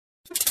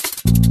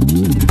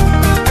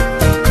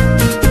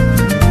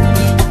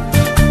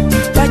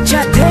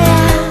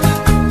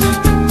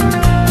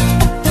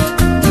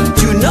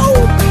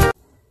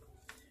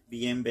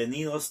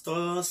Bienvenidos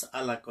todos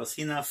a la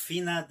cocina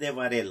fina de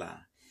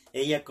Varela.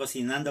 Ella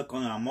cocinando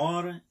con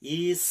amor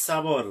y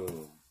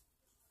sabor.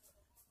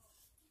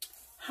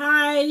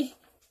 Hi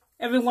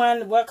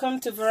everyone, welcome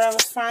to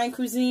Varela's Fine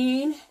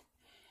Cuisine.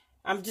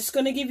 I'm just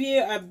going to give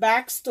you a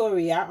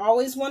backstory. I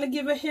always want to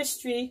give a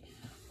history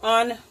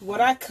on what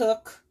I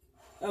cook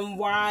and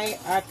why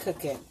I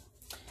cook it.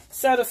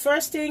 So the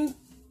first thing,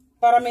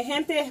 para mi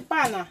gente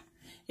hispana,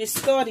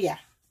 historia.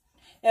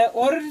 El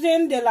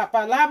orden de la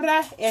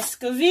palabra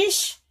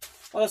escabiche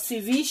o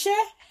ceviche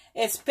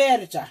es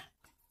persa.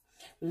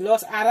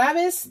 Los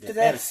árabes de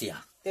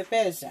Persia.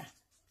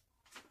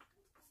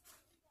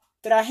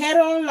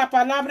 Trajeron la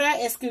palabra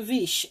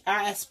escabiche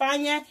a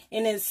España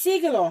en el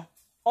siglo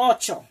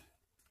VIII.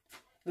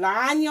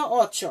 Año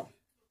 8.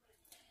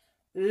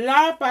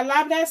 La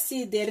palabra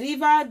se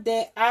deriva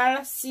de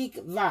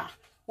al-sikva,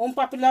 un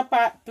popular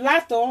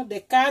plato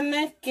de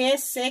carne que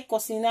se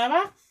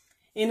cocinaba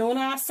en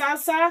una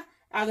salsa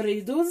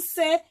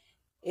agridulce,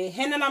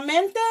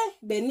 generalmente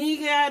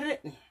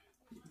vinagre,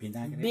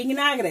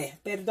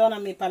 perdona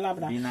mi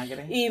palabra,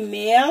 vinagre. Y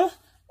miel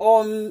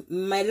o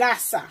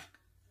melaza,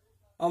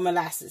 o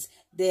molasses,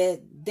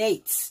 de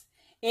dates.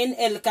 En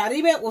el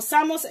Caribe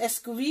usamos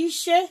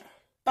escabeche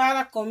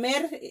para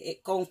comer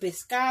con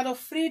pescado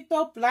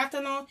frito,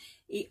 plátano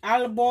y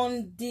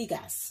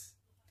albóndigas.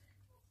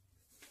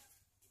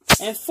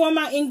 And for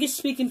my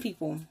English-speaking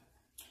people,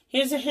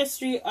 here's a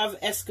history of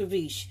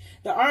escabeche.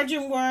 The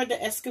origin word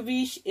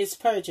escabeche is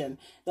Persian.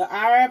 The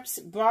Arabs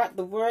brought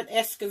the word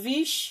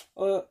escabeche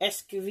or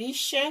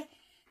escabeche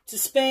to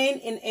Spain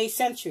in 8th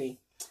century.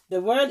 The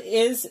word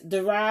is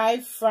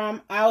derived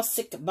from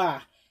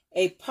al-sikba,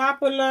 a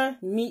popular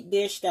meat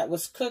dish that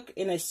was cooked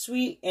in a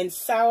sweet and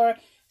sour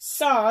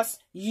sauce,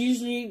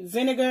 usually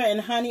vinegar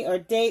and honey or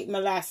date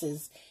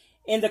molasses.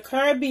 In the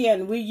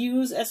Caribbean, we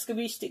use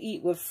escabeche to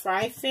eat with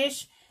fried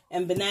fish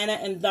and banana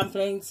and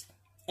dumplings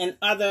and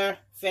other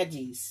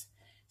veggies.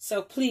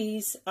 So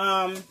please,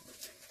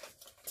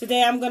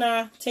 today I'm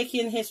gonna take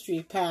you in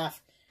history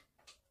path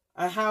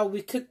on how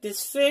we cook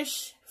this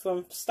fish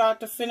from start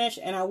to finish,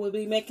 and I will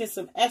be making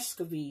some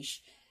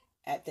escabeche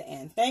at the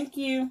end. Thank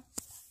you.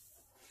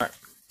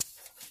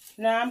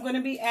 Now I'm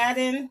gonna be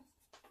adding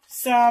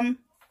some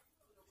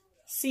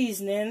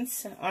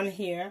seasonings on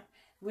here.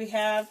 We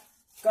have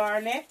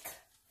garlic,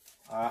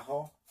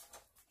 Ajo.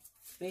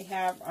 we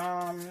have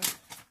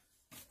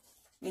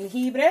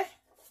jengibre,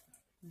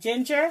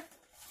 ginger,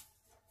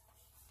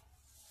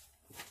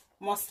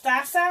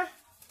 mostaza,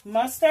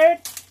 mustard.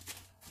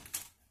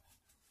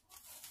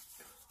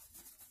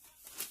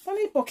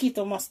 Ponle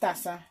poquito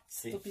mostaza,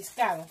 sí. Tu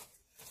pescado.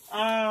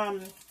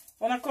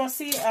 Una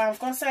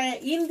cosa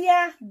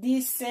india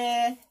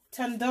dice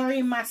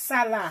tandoori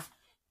masala,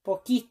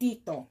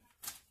 poquitito.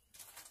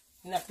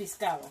 En el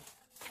pescado.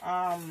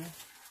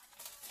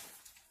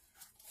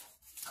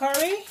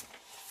 Curry.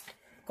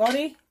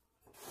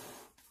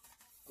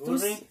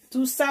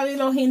 Tú sabes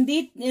los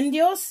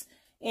indios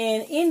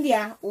en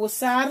India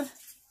usar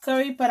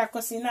curry para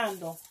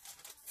cocinando.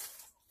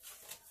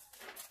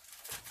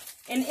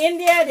 In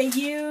India, they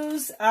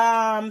use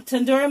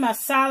tandoori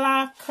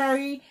masala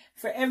curry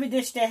for every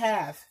dish they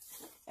have.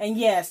 And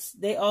yes,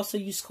 they also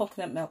use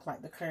coconut milk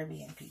like the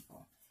Caribbean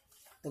people,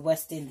 the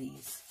West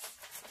Indies.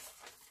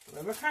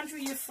 Whatever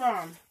country you're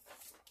from,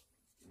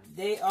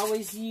 they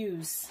always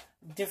use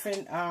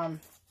different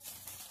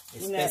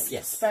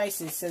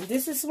spices. And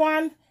this is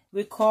one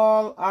we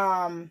call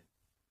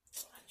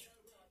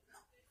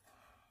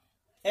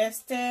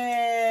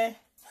achote.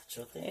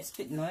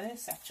 No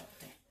es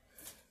achote.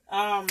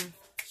 No,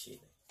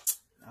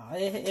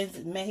 es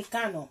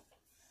mexicano.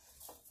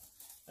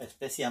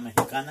 Especia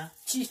mexicana.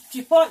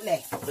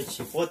 Chipotle.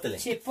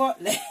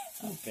 Chipotle.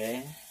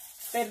 Okay.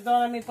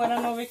 Perdóname, pero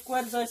no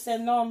recuerdo ese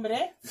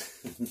nombre.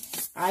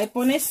 Ahí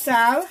pone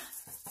sal.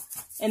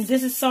 And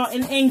this is salt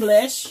in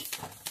English.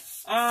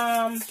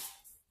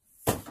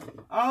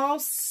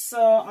 Also,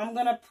 I'm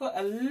going to put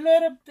a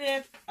little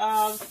bit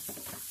of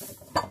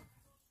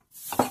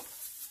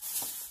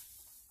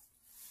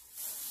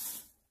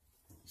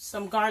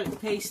some garlic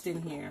paste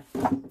in here,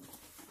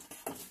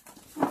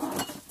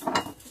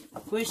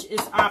 which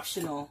is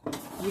optional.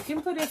 You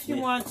can put it if you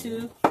want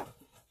to,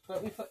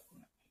 but we put.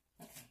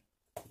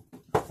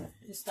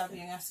 Stop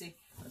being así.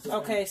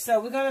 Okay,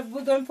 so we're gonna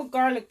put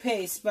garlic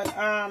paste, but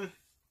now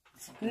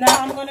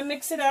I'm gonna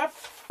mix it up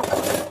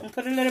and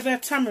put a little bit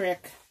of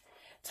turmeric.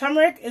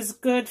 Turmeric is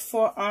good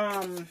for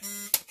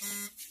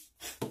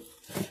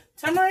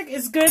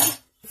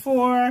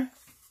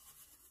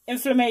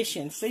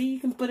inflammation, so you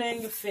can put it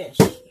in your fish.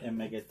 And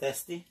make it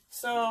tasty.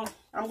 So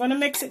I'm gonna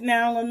mix it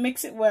now. I'm gonna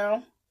mix it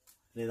well.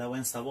 Le da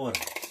buen sabor.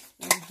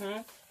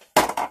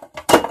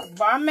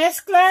 Va a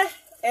mezclar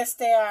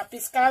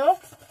pescado.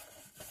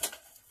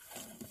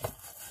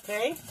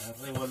 Okay. A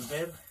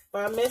revolver.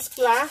 Va a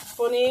mezclar,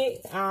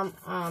 pone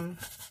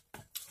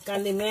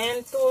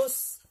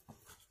condimentos,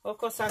 O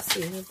cosas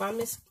así. Va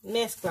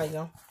mezcla,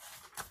 yo.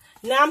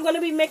 Now I'm going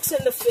to be mixing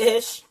the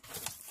fish.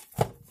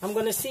 I'm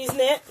going to season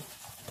it.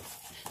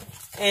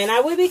 And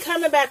I will be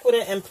coming back with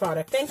an end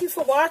product. Thank you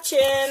for watching.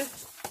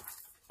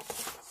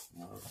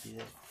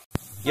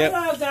 Yep.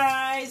 Hello,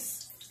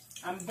 guys.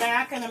 I'm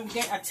back and I'm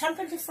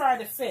attempting to fry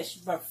the fish.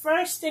 But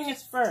first thing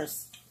is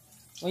first.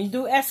 When you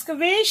do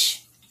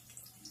escabeche,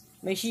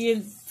 make sure you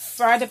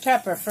fry the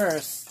pepper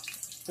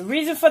first. The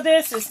reason for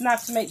this is not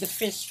to make the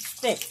fish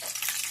thick.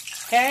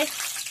 Okay?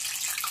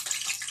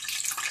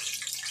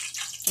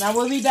 And I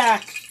will be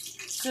back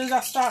as soon as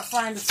I start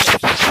frying the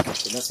fish.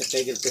 Que no se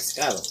pegue el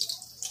pescado.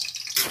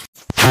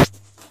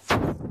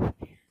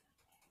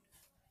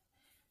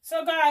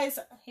 So guys,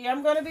 here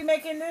I'm going to be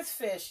making this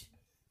fish.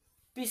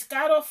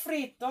 Pescado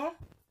frito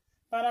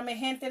para mi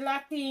gente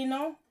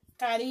latino,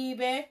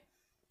 Caribe,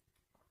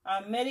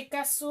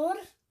 América Sur.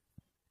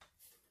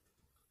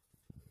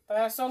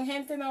 Para son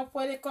gente no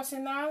puede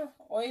cocinar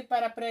hoy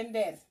para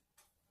aprender.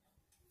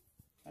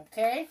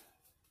 Ok.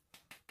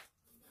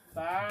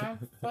 Va a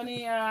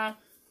poner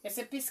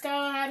ese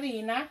pescado de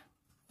harina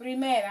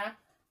primera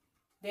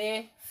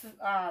de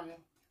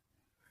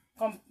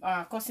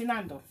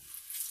cocinando.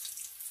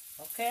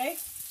 Ok.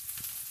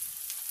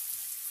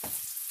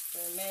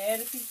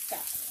 Primer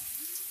pescado.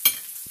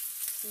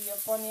 Si yo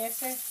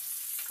poniese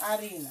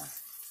harina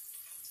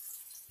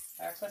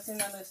para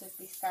cocinando ese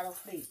pescado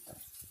frito.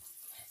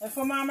 And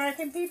for my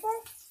American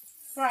people,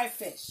 fried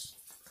fish.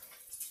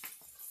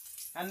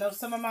 I know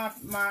some of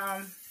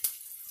my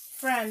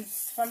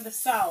friends from the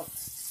South,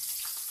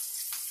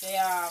 they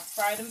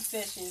fry them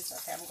fishes.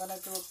 Okay, I'm going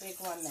to do a big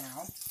one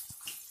now.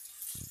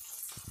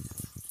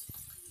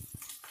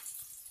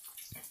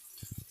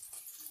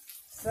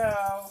 So,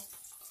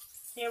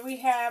 here we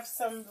have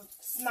some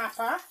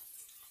snapper.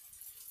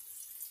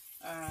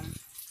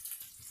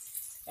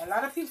 A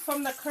lot of people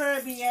from the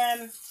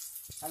Caribbean,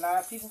 a lot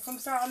of people from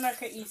South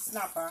America eat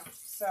snapper.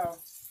 So,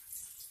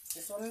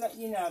 just want to let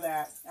you know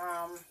that.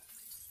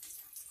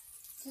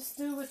 Just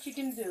do what you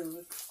can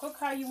do. Cook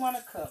how you want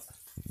to cook.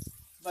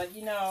 But,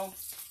 you know,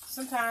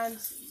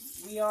 sometimes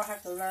we all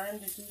have to learn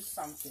to do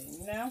something,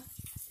 you know?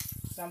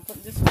 So, I'm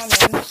putting this one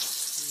in.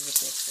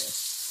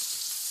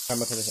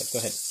 Go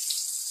ahead.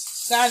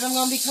 Guys, I'm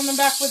going to be coming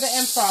back with the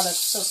end product,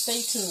 so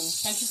stay tuned.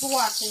 Thank you for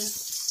watching.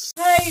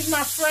 Hey,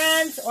 my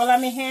friends. Hola,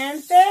 mi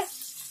gente.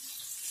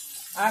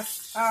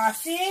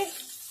 Así,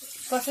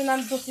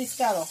 cocinando tu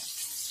pescado.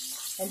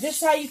 And this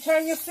is how you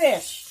turn your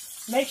fish.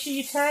 Make sure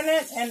you turn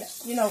it and,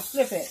 you know,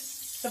 flip it.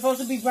 It's supposed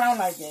to be brown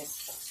like this.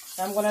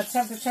 I'm going to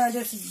attempt to turn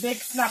this big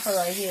snapper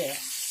right here.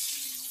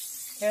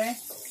 Okay?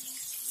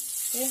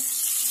 See?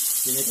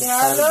 Tiene que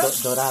estar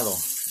dorado.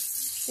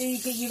 See,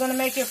 you're going to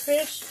make your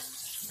fish,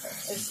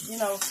 it's, you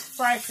know,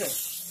 fried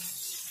fish.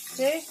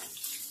 See?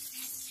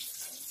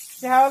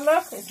 See how it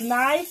looks? It's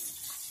nice.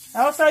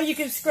 Also, you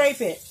can scrape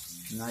it.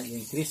 Nice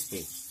and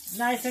crispy.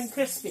 Nice and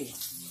crispy.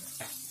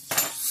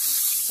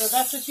 So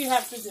that's what you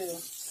have to do.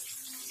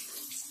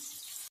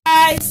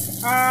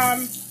 Guys,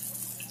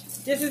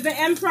 this is the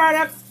end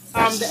product.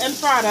 So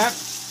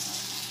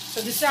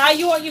this is how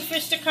you want your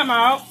fish to come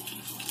out.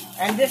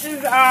 And this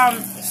is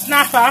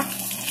snapper,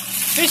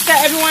 fish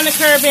that everyone in the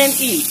Caribbean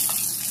eats.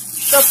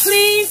 So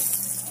please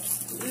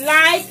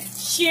like,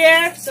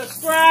 share,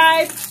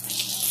 subscribe,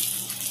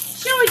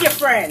 share with your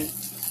friends.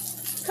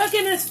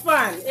 Cooking is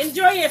fun.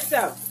 Enjoy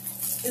yourself.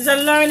 It's a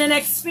learning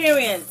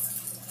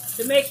experience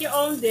to make your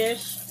own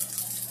dish.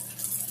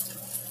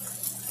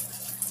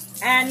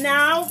 And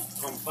now,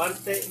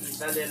 comparte y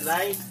dale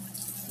like.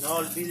 No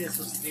olvides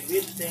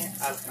suscribirte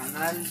al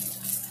canal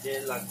de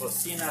la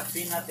cocina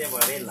fina de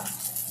Varela.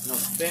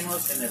 Nos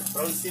vemos en el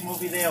próximo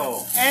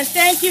video. And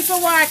thank you for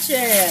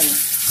watching.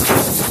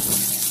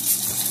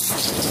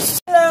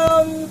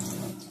 Hello.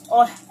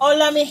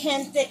 Hola mi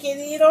gente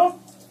querido.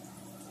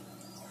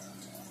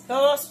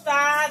 Todo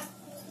está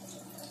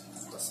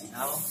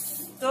Cocinado.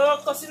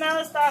 Todo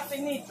cocinado, está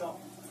finito.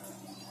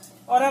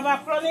 Ahora va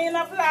a poner en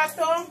el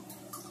plato.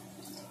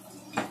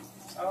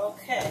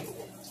 Ok.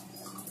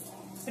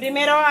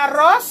 Primero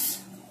arroz.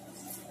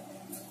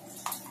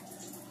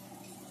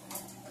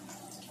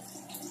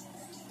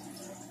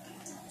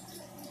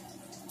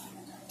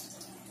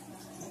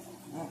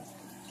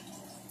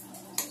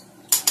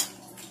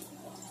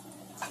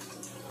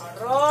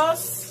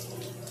 Arroz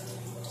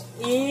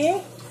y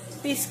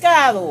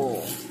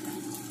pescado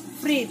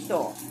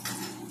frito.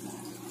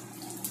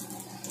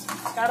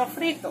 Pescado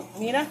frito,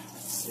 mira.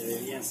 Se ve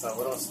bien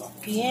sabroso.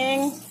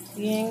 Bien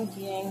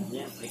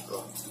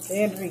rico.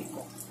 Bien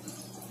rico.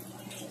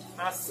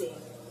 Así.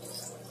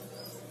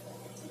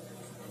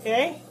 Ok.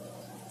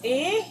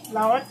 Y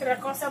la otra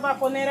cosa va a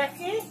poner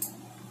aquí.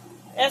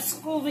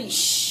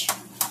 Escabeche.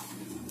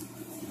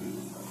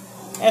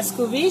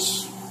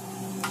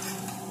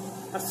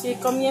 Así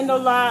comiendo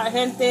la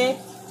gente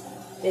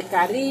de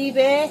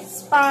Caribe,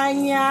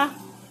 España,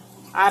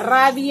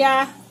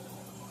 Arabia.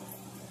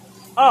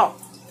 Oh,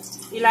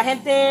 y la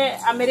gente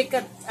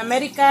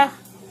América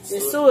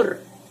del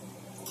Sur.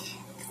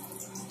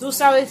 Tú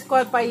sabes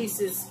cuál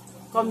países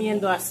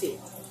comiendo así.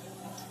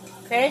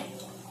 Okay.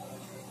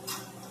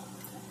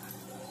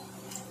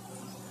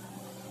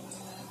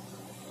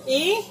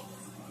 Y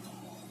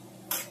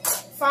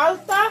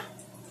falta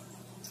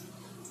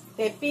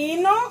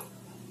pepino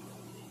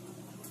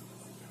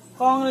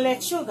con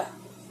lechuga.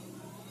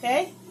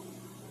 Okay.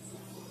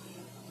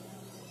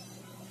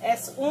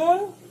 Es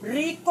un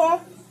rico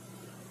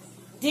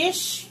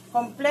dish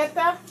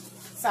completa,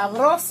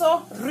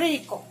 sabroso,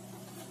 rico.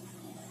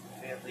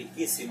 Es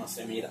riquísimo,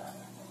 se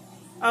mira.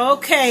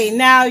 Okay,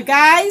 now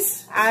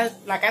guys,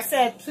 like I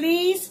said,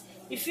 please,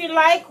 if you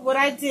like what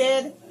I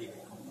did,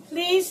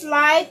 please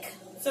like,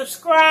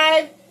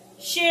 subscribe,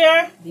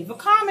 share, leave a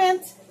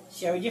comment,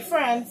 share with your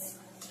friends.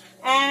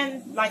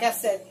 And like I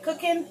said,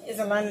 cooking is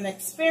a learning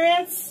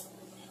experience.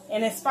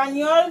 En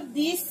español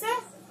dice,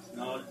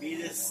 no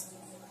olvides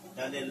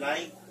darle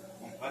like,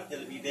 comparte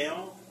el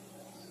video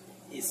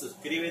y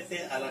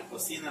suscríbete a la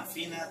cocina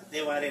fina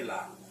de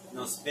Varela.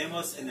 Nos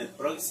vemos en el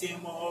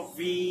próximo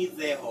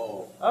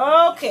video.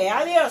 ok,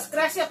 adiós,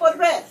 gracias por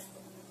ver.